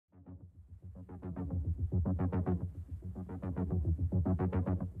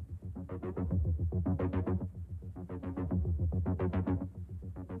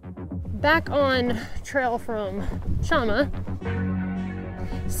back on trail from Chama.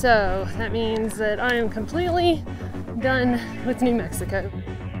 So that means that I am completely done with New Mexico.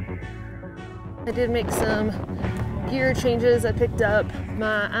 I did make some gear changes. I picked up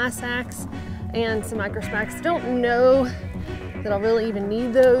my ice axe and some micro specs. Don't know that I'll really even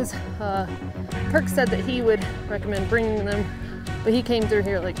need those. Perk said that he would recommend bringing them, but he came through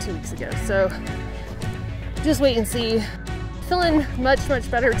here like 2 weeks ago. So just wait and see. Feeling much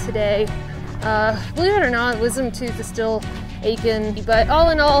better today. Believe it or not, wisdom tooth is still aching, but all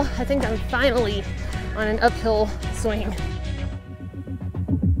in all, I think I'm finally on an uphill swing.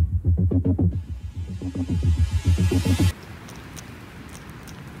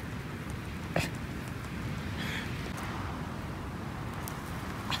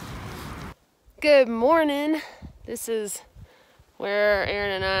 Good morning. This is where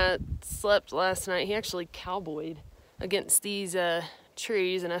Aaron and I slept last night. He actually cowboyed against these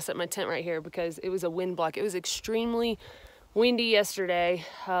trees, and I set my tent right here because it was a wind block. It was extremely windy yesterday.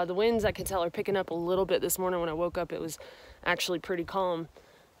 The winds, I can tell, are picking up a little bit this morning. When I woke up, it was actually pretty calm.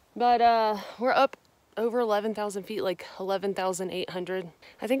 But we're up over 11,000 feet, like 11,800.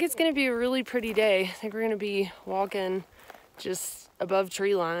 I think it's gonna be a really pretty day. I think we're gonna be walking just above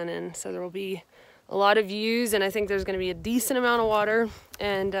tree line, and so there will be a lot of views, and I think there's gonna be a decent amount of water.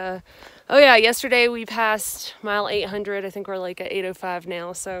 And oh yeah, yesterday we passed mile 800. I think we're like at 805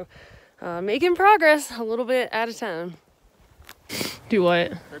 now, so making progress a little bit at a time. Do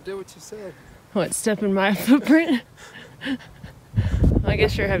what? I did what you said. What, step in my footprint? I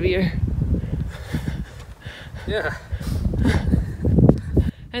guess you're heavier. Yeah.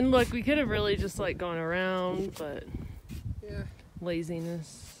 And look, we could have really just like gone around, but yeah,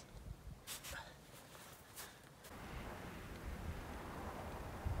 laziness.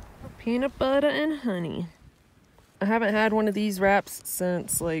 Peanut butter and honey. I haven't had one of these wraps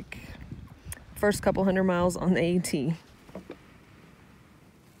since like first couple 100 miles on the AT.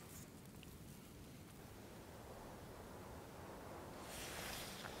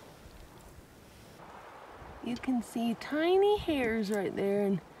 You can see tiny hairs right there,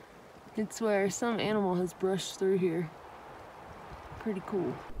 and it's where some animal has brushed through here. Pretty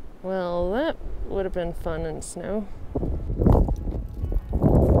cool. Well, that would have been fun in snow.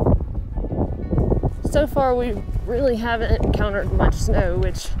 So far, we really haven't encountered much snow,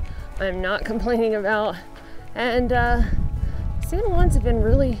 which I'm not complaining about. And San Juans have been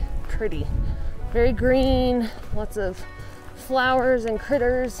really pretty. Very green, lots of flowers and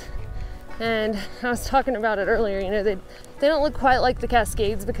critters. And I was talking about it earlier, you know, they don't look quite like the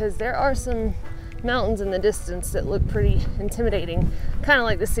Cascades because there are some mountains in the distance that look pretty intimidating, kind of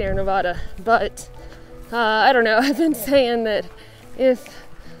like the Sierra Nevada. But I don't know, I've been saying that if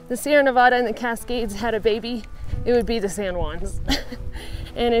the Sierra Nevada and the Cascades had a baby, it would be the San Juans.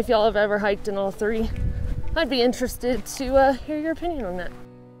 And if y'all have ever hiked in all three, I'd be interested to hear your opinion on that.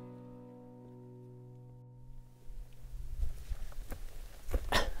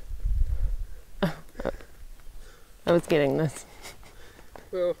 I was getting this.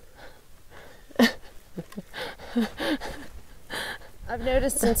 Well, I've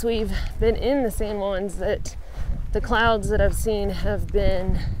noticed since we've been in the San Juans that the clouds that I've seen have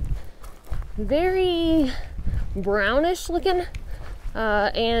been very brownish looking,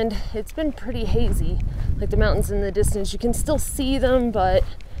 and it's been pretty hazy. Like the mountains in the distance, you can still see them, but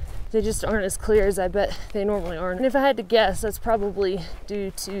they just aren't as clear as I bet they normally are. And if I had to guess, that's probably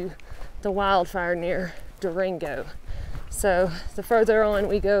due to the wildfire near Durango. So the further on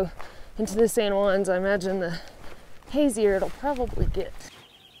we go into the San Juans, I imagine the hazier it'll probably get.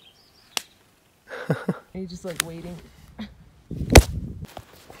 Are you just like waiting?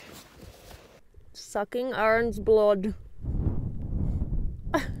 Sucking Aaron's blood.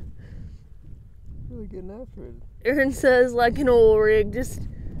 really getting after it. Aaron says like an oil rig, just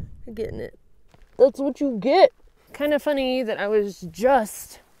getting it. That's what you get. Kind of funny that I was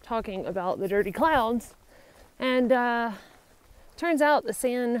just talking about the dirty clouds, and turns out the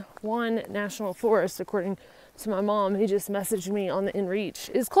San Juan National Forest, according to my mom, who just messaged me on the InReach,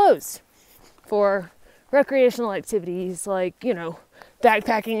 is closed for recreational activities like, you know,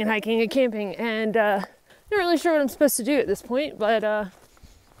 backpacking and hiking and camping, and not really sure what I'm supposed to do at this point, but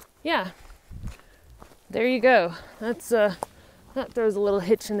yeah, there you go. That's that throws a little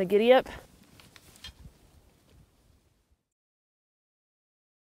hitch in the giddy up.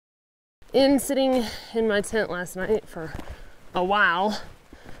 Sitting in my tent last night for a while,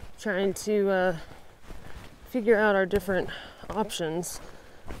 trying to figure out our different options,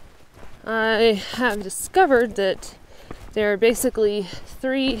 I have discovered that there are basically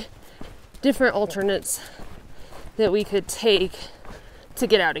 3 different alternates that we could take to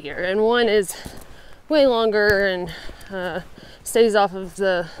get out of here. And one is way longer and stays off of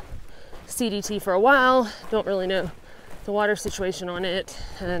the CDT for a while. Don't really know the water situation on it,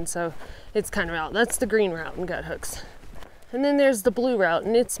 and so it's kind of out. That's the green route in Gut Hooks. And then there's the blue route,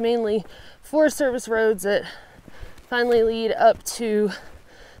 and it's mainly Forest Service roads that finally lead up to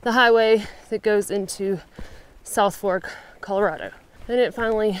the highway that goes into South Fork, Colorado. And it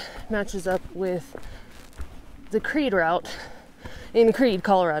finally matches up with the Creed route in Creed,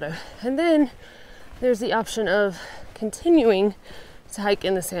 Colorado. And then there's the option of continuing to hike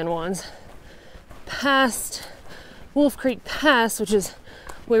in the San Juans past Wolf Creek Pass, which is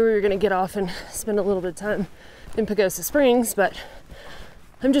where we were going to get off and spend a little bit of time in Pagosa Springs, but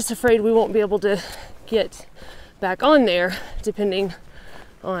I'm just afraid we won't be able to get back on there depending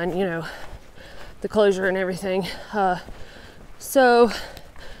on, you know, the closure and everything. So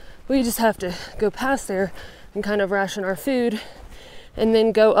we just have to go past there and kind of ration our food and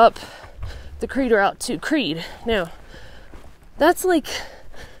then go up the Creed route to Creed. Now, that's like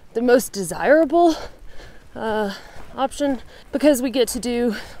the most desirable option because we get to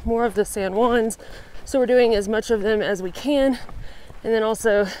do more of the San Juans. So we're doing as much of them as we can. And then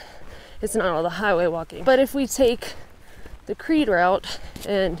also, it's not all the highway walking. But if we take the Creed route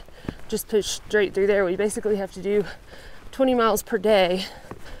and just push straight through there, we basically have to do 20 miles per day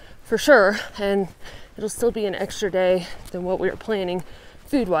for sure. And it'll still be an extra day than what we were planning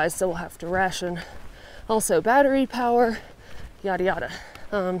food-wise. So we'll have to ration also battery power, yada yada.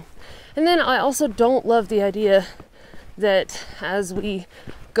 And then I also don't love the idea that as we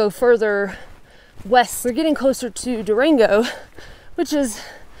go further west, we're getting closer to Durango, which is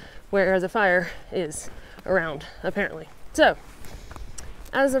where the fire is around, apparently. So,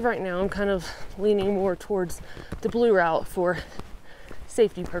 as of right now, I'm kind of leaning more towards the blue route for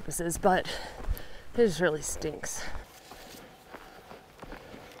safety purposes, but it just really stinks.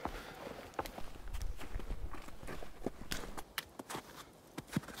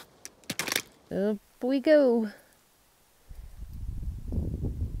 Up we go.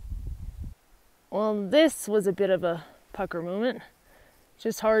 Well, this was a bit of a pucker moment.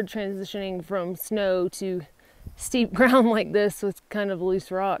 Just hard transitioning from snow to steep ground like this with kind of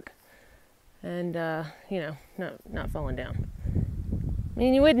loose rock. And, you know, not falling down. I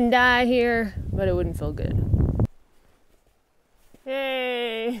mean, you wouldn't die here, but it wouldn't feel good.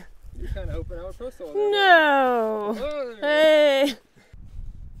 Hey! You're kind of hoping I was supposed to all that. No! Oh, Hey!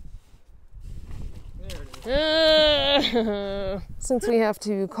 there it is. Since we have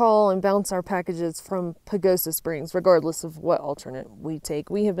to call and bounce our packages from Pagosa Springs, regardless of what alternate we take,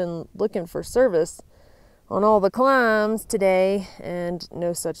 we have been looking for service on all the climbs today, and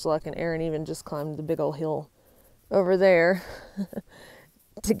no such luck. And Aaron even just climbed the big old hill over there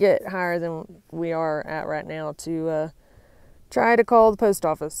to get higher than we are at right now to try to call the post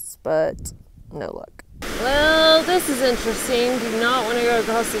office, but no luck. Well, this is interesting. Do not want to go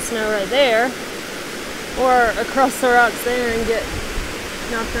across the snow right there, or across the rocks there and get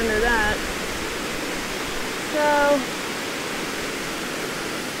knocked under that. So,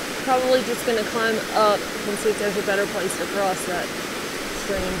 probably just gonna climb up and see if there's a better place to cross that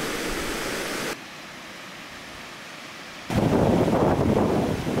stream.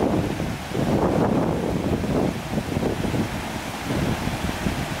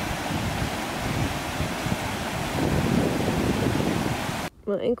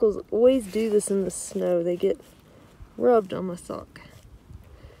 My ankles always do this in the snow. They get rubbed on my sock.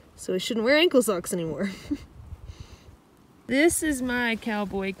 So I shouldn't wear ankle socks anymore. This is my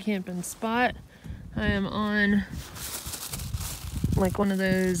cowboy camping spot. I am on like one of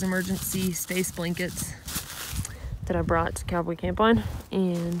those emergency space blankets that I brought to cowboy camp on.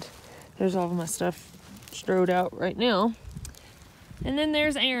 And there's all of my stuff strode out right now. And then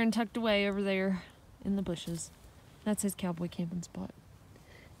there's Aaron tucked away over there in the bushes. That's his cowboy camping spot.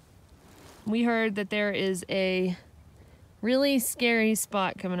 We heard that there is a really scary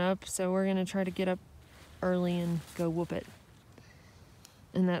spot coming up, so we're gonna try to get up early and go whoop it.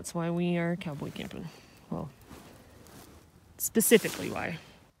 And that's why we are cowboy camping. Well, specifically why.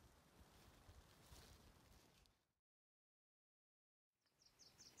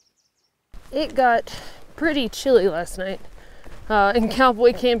 It got pretty chilly last night. In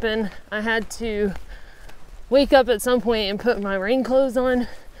cowboy camping, I had to wake up at some point and put my rain clothes on.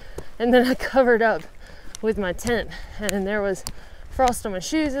 And then I covered up with my tent, and there was frost on my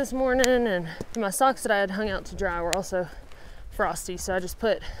shoes this morning, and my socks that I had hung out to dry were also frosty, so I just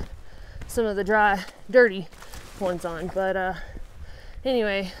put some of the dry, dirty ones on. But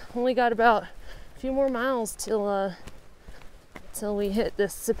anyway, only got about a few more miles till we hit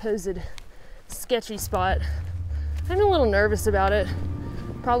this supposed sketchy spot. I'm a little nervous about it.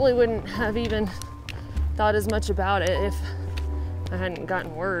 Probably wouldn't have even thought as much about it if I hadn't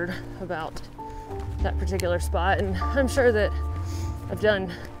gotten word about that particular spot. And I'm sure that I've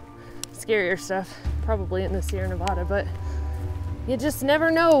done scarier stuff probably in the Sierra Nevada, but you just never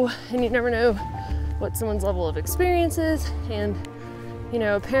know, and you never know what someone's level of experience is. And you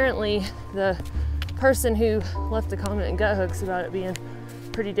know, apparently the person who left the comment in Gut Hooks about it being a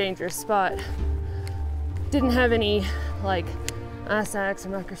pretty dangerous spot didn't have any like ice axe or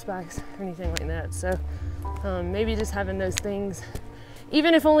microspikes or anything like that. So maybe just having those things,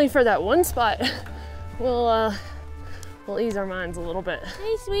 even if only for that one spot, will ease our minds a little bit.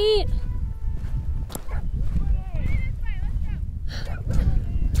 Hey, sweet.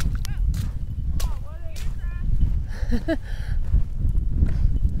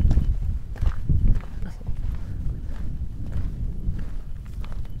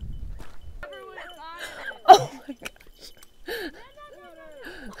 Oh my gosh.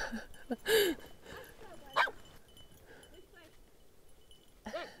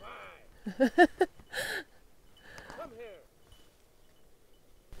 Come here.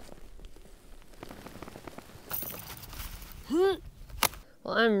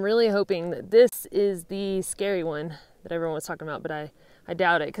 Well, I'm really hoping that this is the scary one that everyone was talking about, but I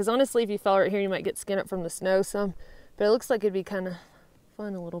doubt it. Because honestly, if you fell right here, you might get skin up from the snow some. But it looks like it'd be kind of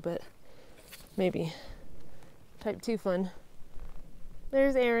fun a little bit. Maybe. Type 2 fun.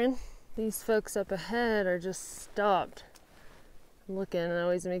 There's Aaron. These folks up ahead are just stopped looking. It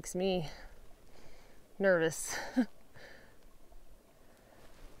always makes me nervous. All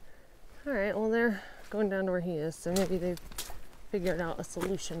right, well, they're going down to where he is, so maybe they've figured out a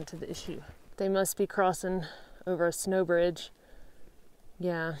solution to the issue. They must be crossing over a snow bridge.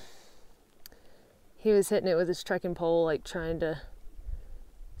 Yeah. He was hitting it with his trekking pole, like trying to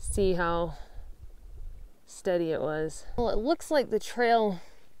see how steady it was. Well, it looks like the trail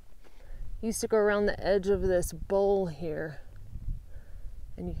used to go around the edge of this bowl here.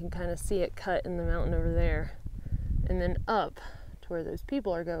 And you can kind of see it cut in the mountain over there. And then up to where those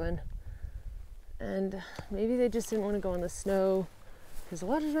people are going. And maybe they just didn't want to go on the snow because the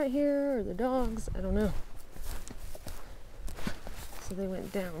water's right here, or the dogs, I don't know. So they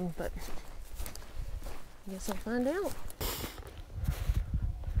went down, but I guess I'll find out.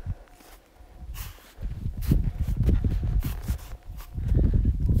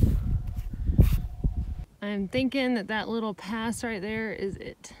 I'm thinking that that little pass right there is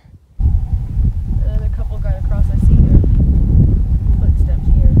it. Another couple got across. I see their footsteps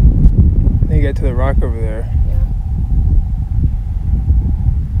here. They get to the rock over there. Yeah.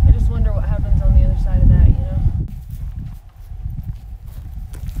 I just wonder what happens on the other side of that, you know?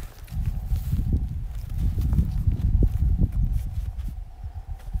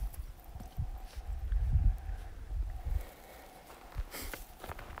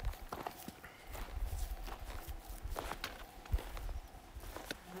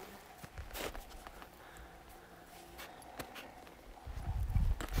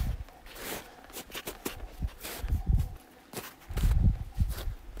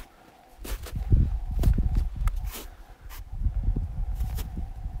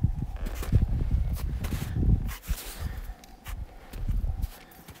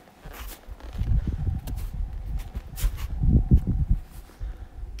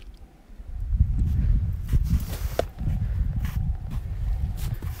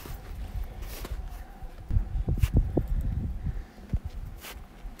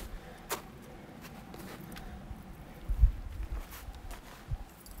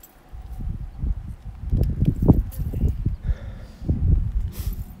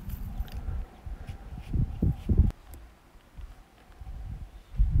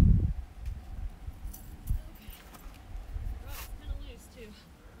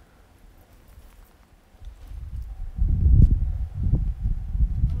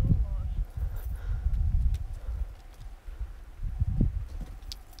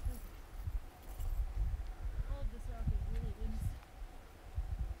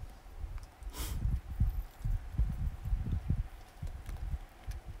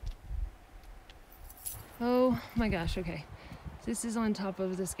 Oh my gosh, okay. This is on top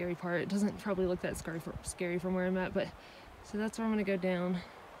of the scary part. It doesn't probably look that scary from where I'm at, but so that's where I'm gonna go down,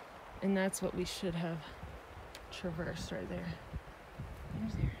 and that's what we should have traversed right there.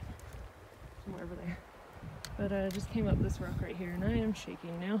 There's Aaron. Somewhere over there. But I just came up this rock right here, and I am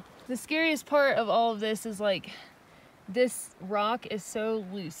shaking now. The scariest part of all of this is like, this rock is so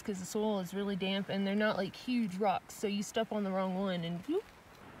loose because the soil is really damp, and they're not like huge rocks, so you step on the wrong one and whoop,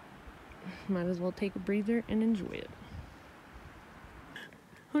 might as well take a breather and enjoy it.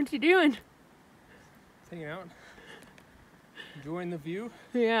 What you doing? Hanging out. Enjoying the view?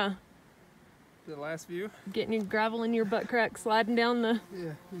 Yeah. The last view? Getting your gravel in your butt crack, sliding down the...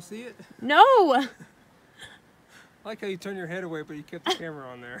 Yeah, you see it? No! I like how you turn your head away, but you kept the camera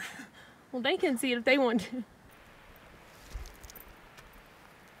on there. Well, they can see it if they want to.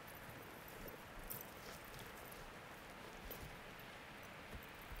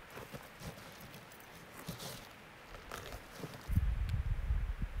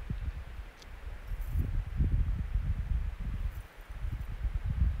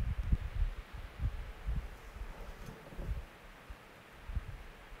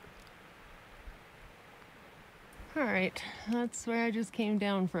 All right, that's where I just came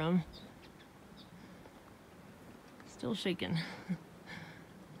down from. Still shaking.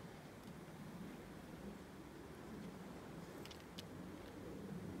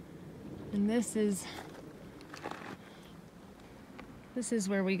 And this is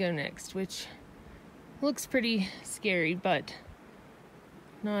where we go next, which looks pretty scary, but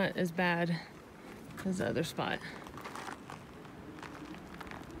not as bad as the other spot.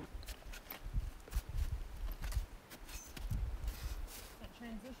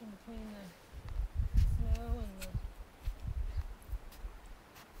 Transition between the snow and the...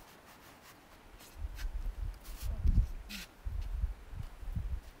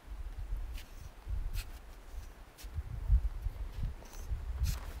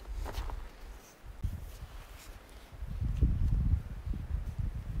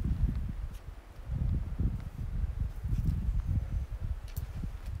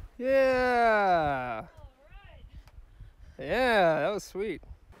 Yeah! All right. Yeah, that was sweet.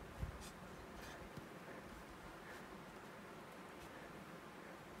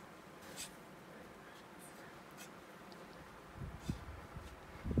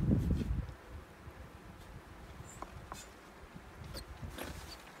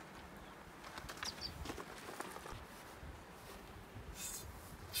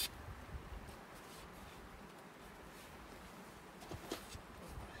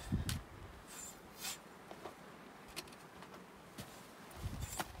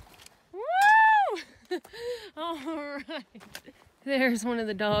 All right. There's one of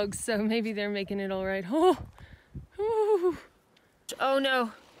the dogs, so maybe they're making it all right. Oh, ooh. Oh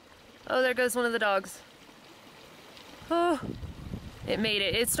no. Oh, there goes one of the dogs. Oh, it made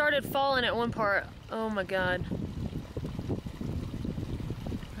it. It started falling at one part. Oh my God.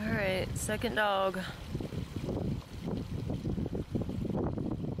 All right, second dog.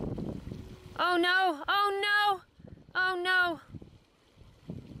 Oh no, oh no, oh no.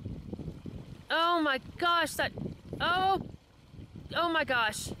 Oh my gosh, oh my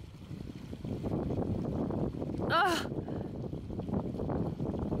gosh. Oh.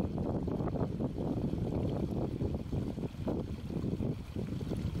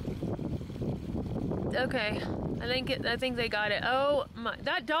 Okay, I think they got it. Oh my,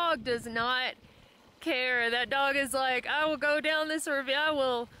 that dog does not care. That dog is like, I will go down this ravine, I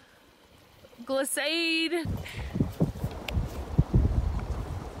will glissade.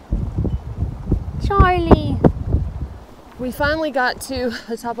 Charlie! We finally got to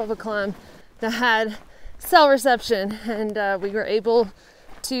the top of a climb that had cell reception, and we were able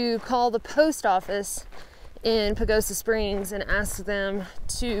to call the post office in Pagosa Springs and ask them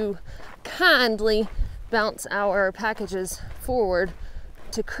to kindly bounce our packages forward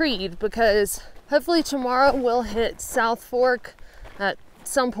to Creed, because hopefully tomorrow we'll hit South Fork at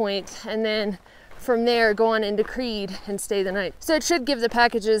some point, and then from there go on into Creed and stay the night. So it should give the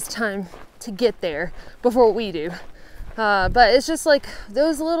packages time to get there before we do. But it's just like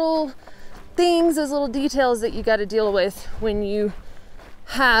those little things, those little details that you got to deal with when you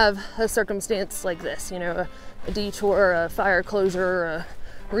have a circumstance like this, you know, a detour, a fire closure, a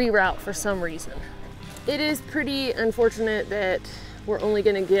reroute for some reason. It is pretty unfortunate that we're only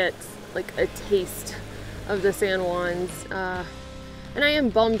going to get like a taste of the San Juans, and I am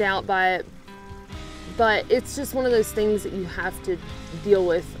bummed out by it, but it's just one of those things that you have to deal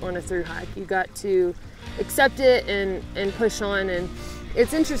with on a through hike. You got to accept it and push on. And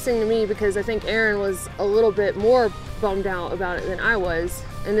it's interesting to me because I think Aaron was a little bit more bummed out about it than I was,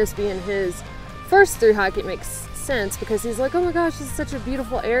 and this being his first through hike, it makes sense because he's like, oh my gosh, this is such a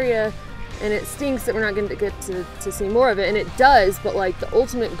beautiful area, and it stinks that we're not going to get to see more of it. And it does, but like the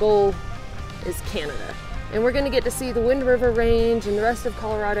ultimate goal is Canada, and we're going to get to see the Wind River Range, and the rest of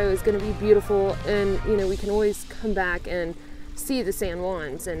Colorado is going to be beautiful. And you know, we can always come back and see the San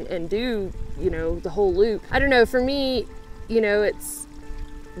Juans and do, you know, the whole loop. I don't know, for me, you know, it's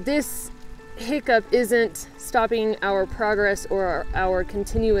this hiccup isn't stopping our progress or our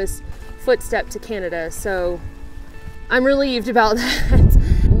continuous footstep to Canada, so I'm relieved about that.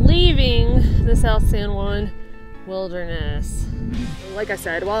 Leaving the South San Juan wilderness. Like I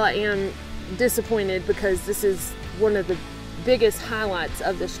said, while I am disappointed because this is one of the biggest highlights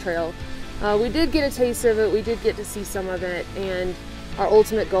of this trail, we did get a taste of it, we did get to see some of it, and our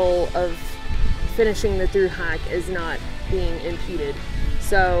ultimate goal of finishing the through hike is not being impeded.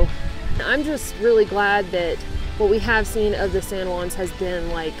 So I'm just really glad that what we have seen of the San Juans has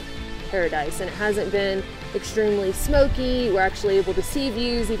been like paradise, and it hasn't been extremely smoky. We're actually able to see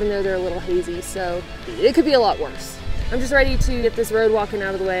views even though they're a little hazy, so it could be a lot worse. I'm just ready to get this road walking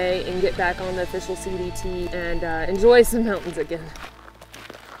out of the way and get back on the official CDT and enjoy some mountains again.